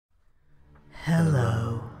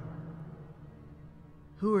Hello.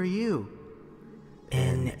 Who are you?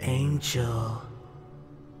 An angel.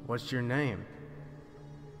 What's your name?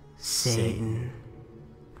 Satan.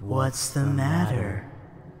 What's the matter?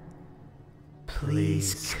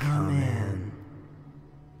 Please come in.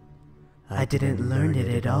 I didn't learn it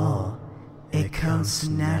at all. It comes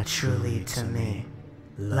naturally to me,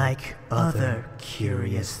 like other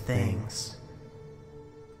curious things.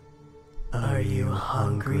 Are you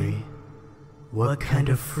hungry? What kind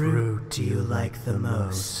of fruit do you like the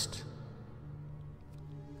most?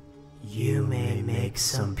 You may make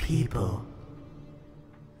some people.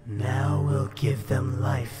 Now we'll give them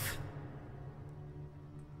life.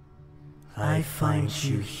 I find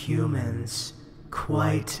you humans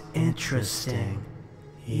quite interesting,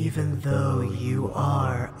 even though you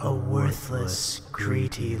are a worthless,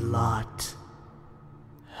 greedy lot.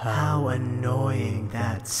 How annoying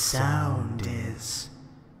that sound is.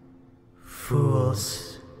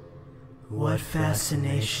 Fools, what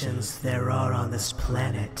fascinations there are on this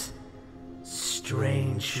planet.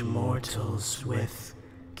 Strange mortals with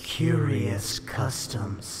curious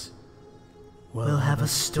customs. We'll have a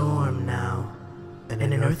storm now, and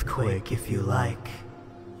an earthquake if you like.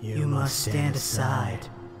 You must stand aside,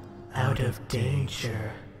 out of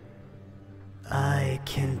danger. I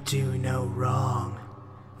can do no wrong,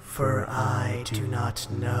 for I do not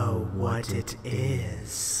know what it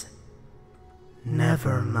is.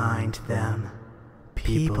 Never mind them.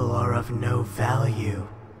 People are of no value.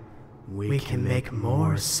 We can make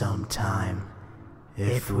more sometime,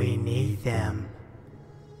 if we need them.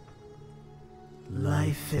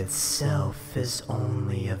 Life itself is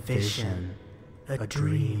only a vision, a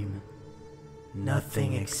dream.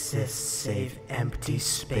 Nothing exists save empty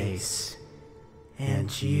space. And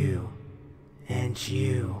you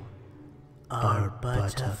are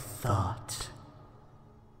but a thought.